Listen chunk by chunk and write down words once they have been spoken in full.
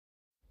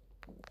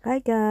Hi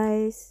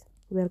guys!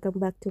 Welcome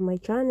back to my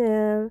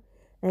channel.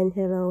 And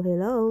hello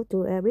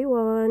to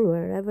everyone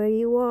wherever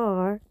you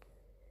are.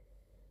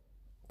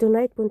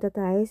 Tonight punta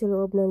tayo sa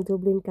loob ng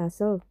Dublin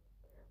Castle.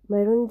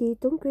 Mayroon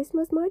ditong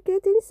Christmas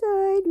market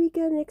inside. We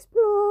can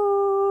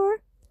explore.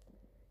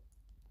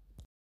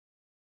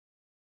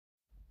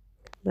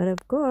 But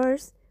of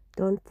course,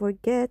 don't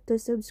forget to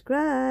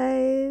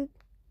subscribe.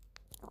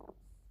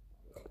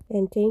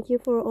 And thank you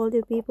for all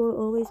the people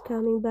always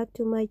coming back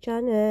to my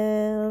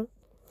channel.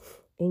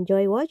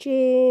 Enjoy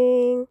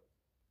watching!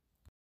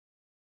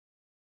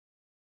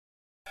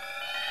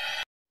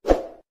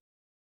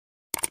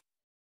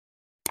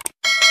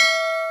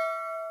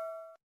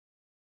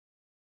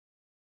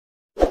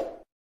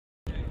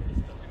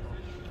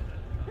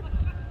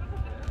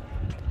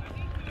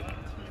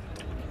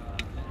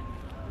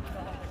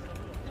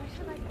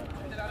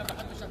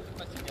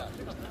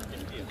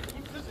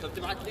 طب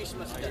تبعت ليش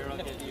مسكر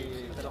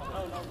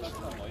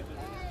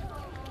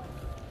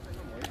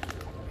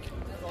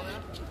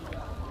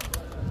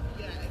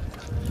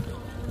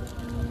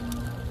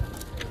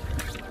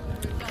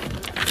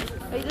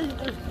Ay,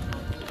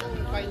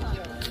 Pine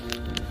siya.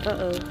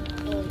 Oo.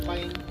 Oh,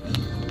 pine.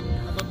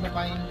 Above na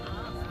pine.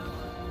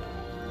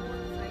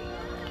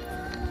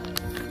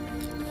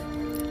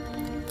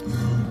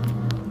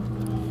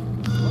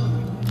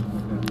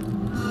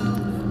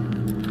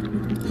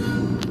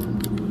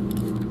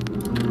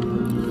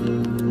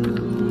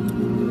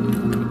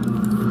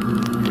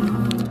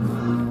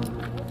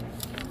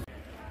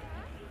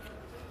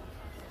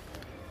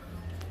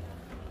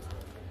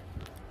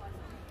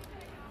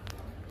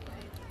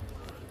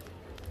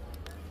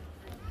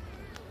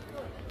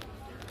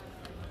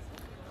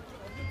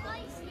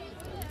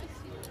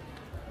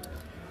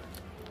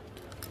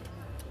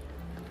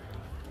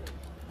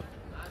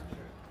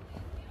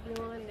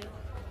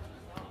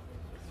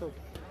 So,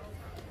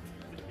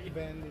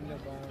 bend in the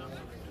bar.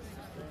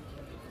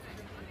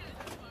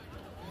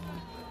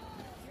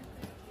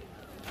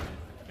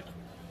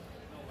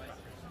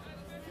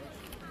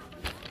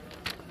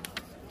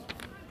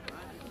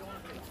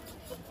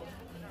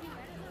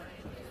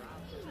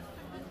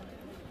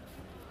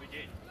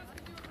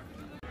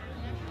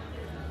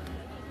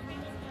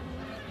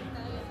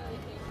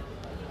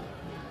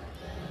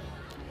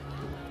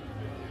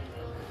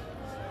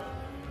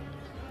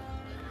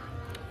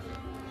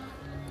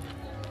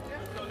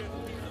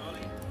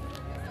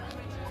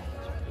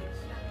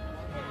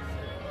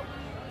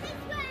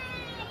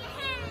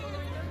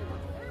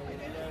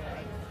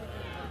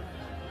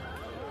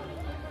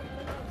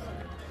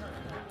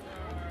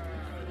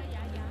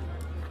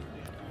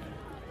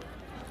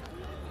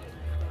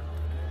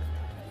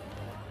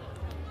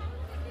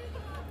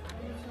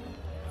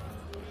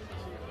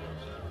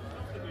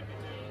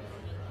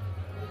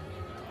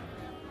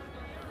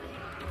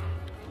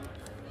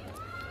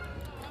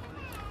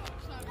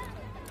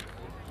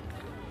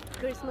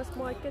 Christmas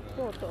market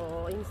po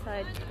to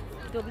inside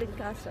Dublin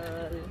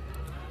Castle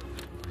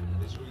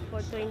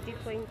for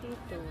 2022.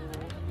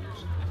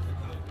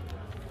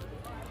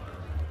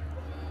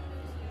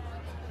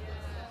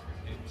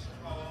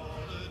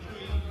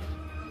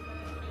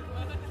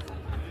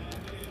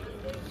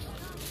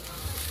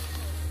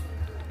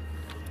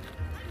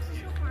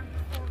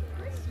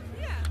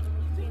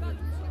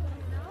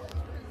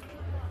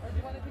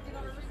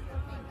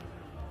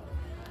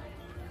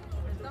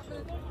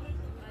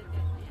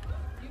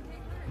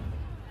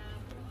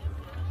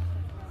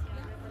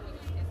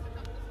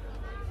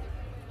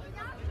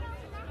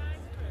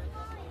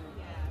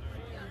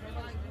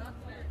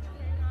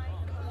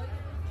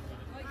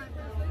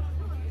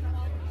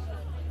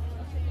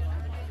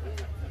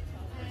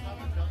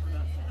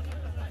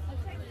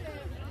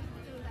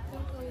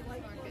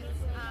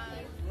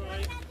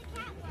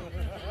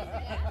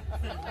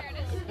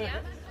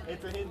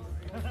 It's a hint.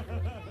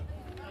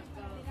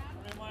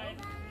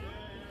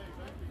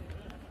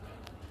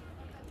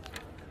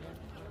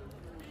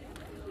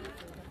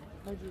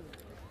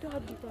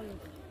 Dami tayo.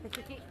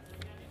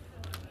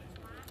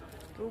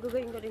 Ang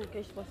gagawin ka rin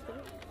Christmas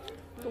tree.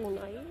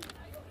 Tunay.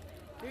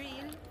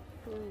 Real.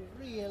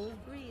 Real.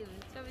 Real.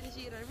 Sabi ni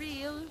Shira,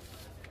 real.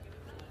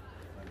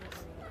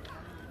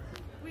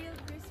 Real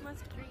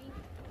Christmas tree.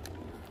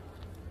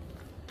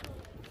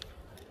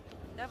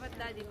 Dapat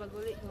daddy, pag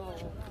ulit mo,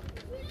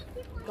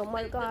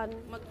 Kamal kan.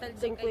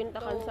 magtaldakan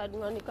 50 kan sad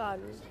nga ni kan.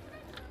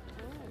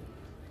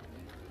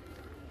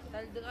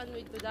 Taldakan mo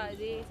ito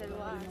daddy sa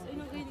luwas. Ay,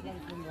 nang ganyan.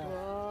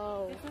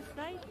 Wow. Christmas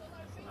light.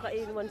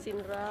 Kainwan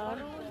sinra.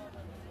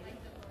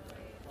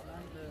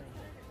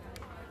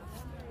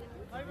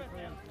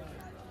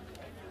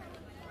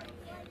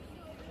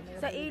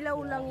 Sa ilaw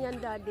lang yan,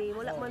 daddy.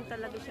 Wala man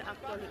talaga siya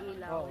actually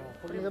ilaw. Oo,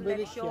 pag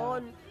nagabilis siya.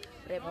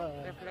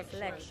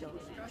 Reflection.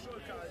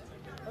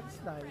 That's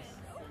nice.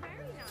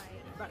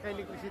 Baka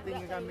electricity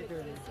nga gamit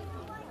yun.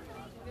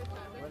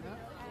 Wala?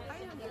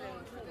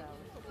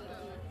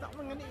 Tak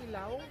man nga ni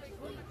ilaw.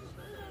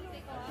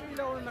 Yung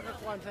ilaw na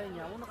nakakuhan sa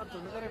inyo, kung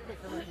nakatunog,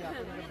 naka-reflect naman siya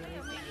kung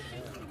nagabilis.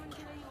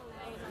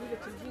 Hindi ka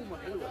silbuma,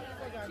 ilaw.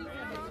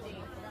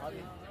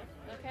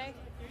 Okay?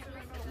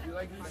 you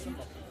like receipt?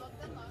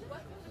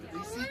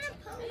 Receipt?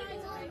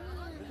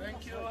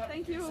 Thank you.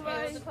 Thank you.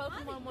 Bye. The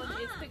Pokemon one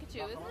is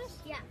Pikachu, isn't it?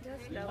 Yeah.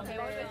 Okay,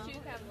 what about you,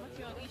 Kevin? What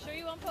you want? Are you sure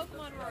you want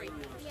Pokemon, Rory?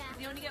 Yeah.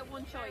 You only get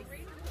one choice.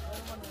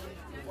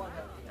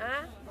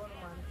 Ah?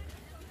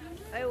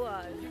 I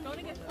was. You're going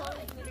to get full.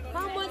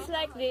 How much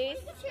like this?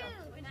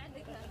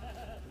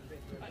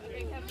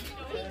 Okay, Kevin, you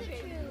know what you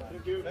pay.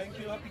 Thank you. Thank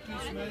you. Happy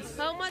Christmas.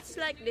 How much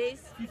like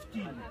this?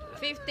 15.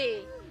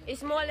 50.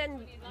 Small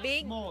and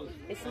big? Small.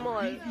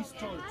 Small. Big is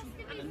 30.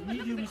 And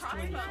medium is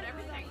 25.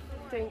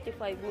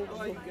 25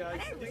 Alright medium.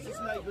 guys, this is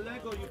like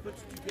Lego you put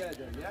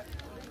together, yeah?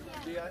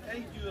 They are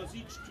 €8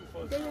 each, 2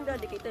 for Yan yung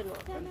daddy, kita mo.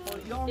 And for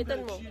younger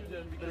Titan mo.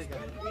 children, because it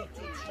will be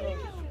too strong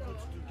to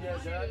put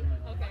together,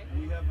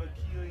 we have a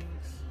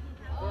keyrings.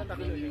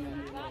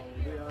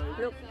 They are,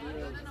 Look.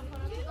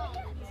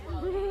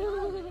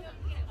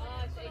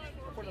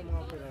 Ako ng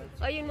mga pera.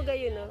 Ayun mo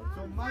gayon, no?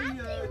 so my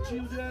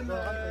children,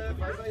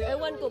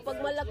 Ewan ko, pag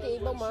malaki,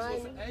 iba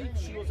man. 8,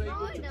 she was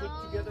able to put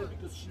together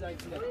because she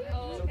likes Lego.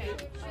 So the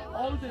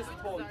oldest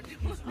boy,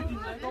 he's good in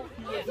Lego,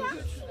 he will do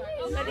this.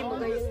 Dali mo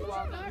gayon.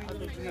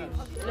 Look.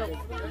 Look.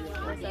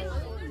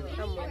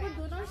 Amo.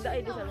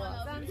 Dai di sa luwa.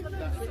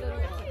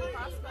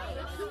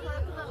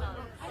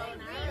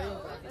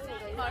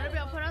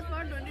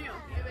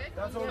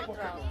 That's all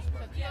Pokemon.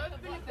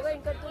 Gawin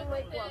ka itong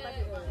may kuha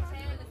kasi.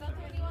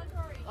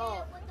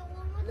 Oh.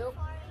 Look.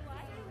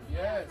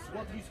 Yes,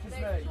 what is his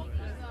name?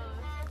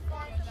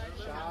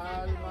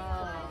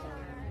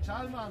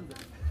 Charmander.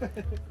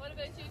 What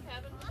about you,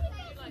 Kevin? What do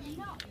you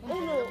like?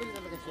 Uno.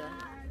 Talaga siya.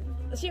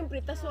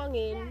 Siyempre,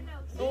 taswangin.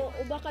 O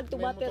bakad to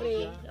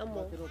battery.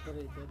 Amo. Battery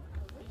operated.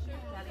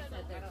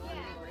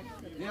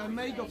 They are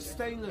made of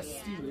stainless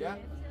steel, yeah?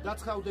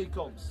 That's how they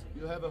comes.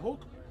 You have a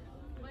hook.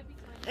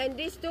 And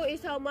this two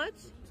is how much?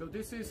 So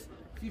this is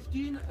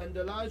 15 and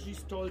the large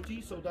is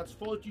 30, so that's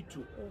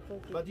 42.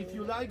 But if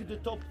you like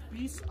the top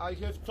piece, I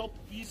have top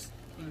piece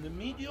in the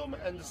medium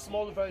and the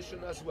small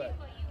version as well.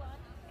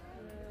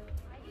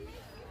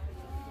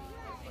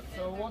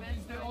 So what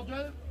is the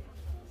order?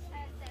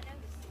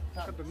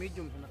 Nakato,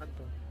 medium na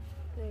nakato.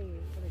 Okay.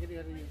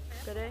 Kanagiri-giri yun.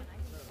 Kare?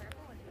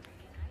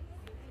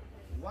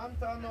 One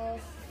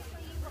Thanos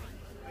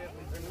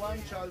and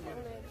one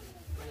Charmander.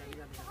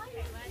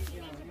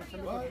 Nasa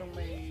likod ng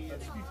may...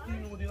 That's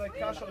 15. Would you like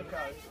cash or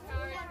card?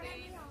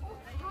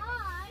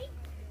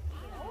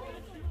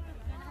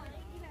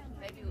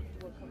 Maybe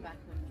we'll come back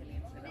when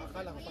Gillian's finished.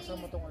 Akala ko,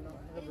 kasama tong ano,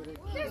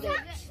 nakabirit.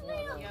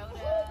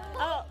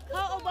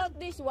 How about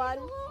this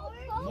one?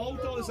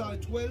 Motors are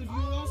 €12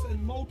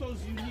 and motors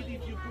you need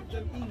if you put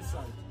them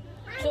inside.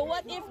 So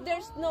what if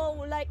there's no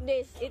like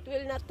this? It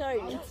will not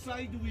turn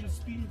Outside will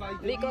spin by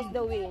the because wind.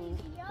 the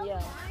wind. Yeah.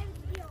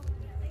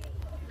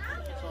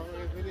 So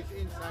if it is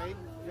inside,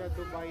 you have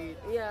to buy it.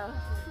 Yeah.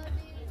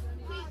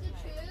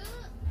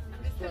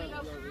 12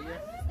 euro, yeah?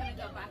 Just gonna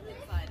go back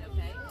inside,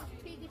 okay?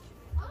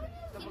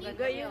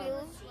 Gayon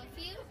yung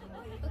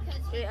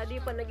eh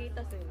adi pa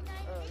nagitas eh.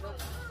 Look.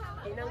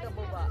 Inang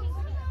kababa.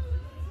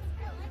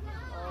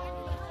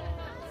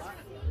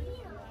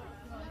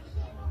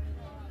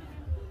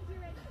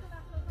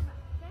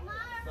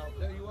 Now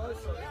there you are.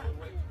 So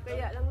wait.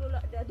 Kaya lang lula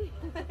daddy.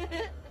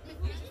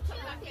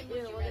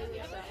 Yeah, wala yung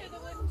isa.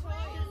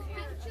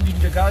 In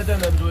the garden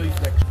and do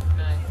reflection.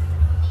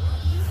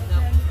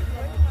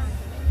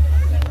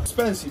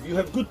 Expensive. You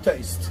have good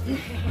taste.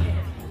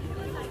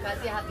 Because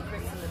you have the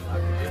Christmas.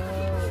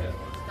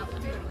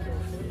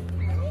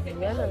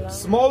 Yan na lang.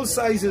 Small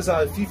sizes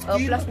are 15.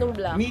 Oh, plus nung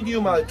black.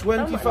 Medium are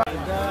 25.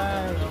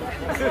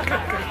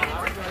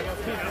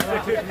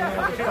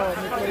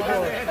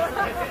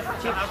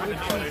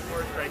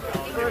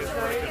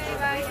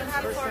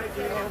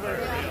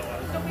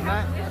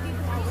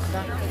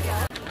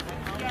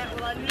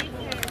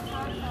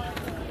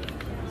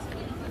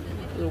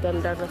 Ang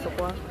ganda na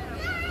sukwa.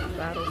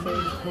 Para sa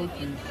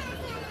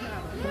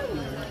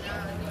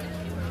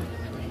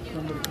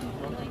Number 3.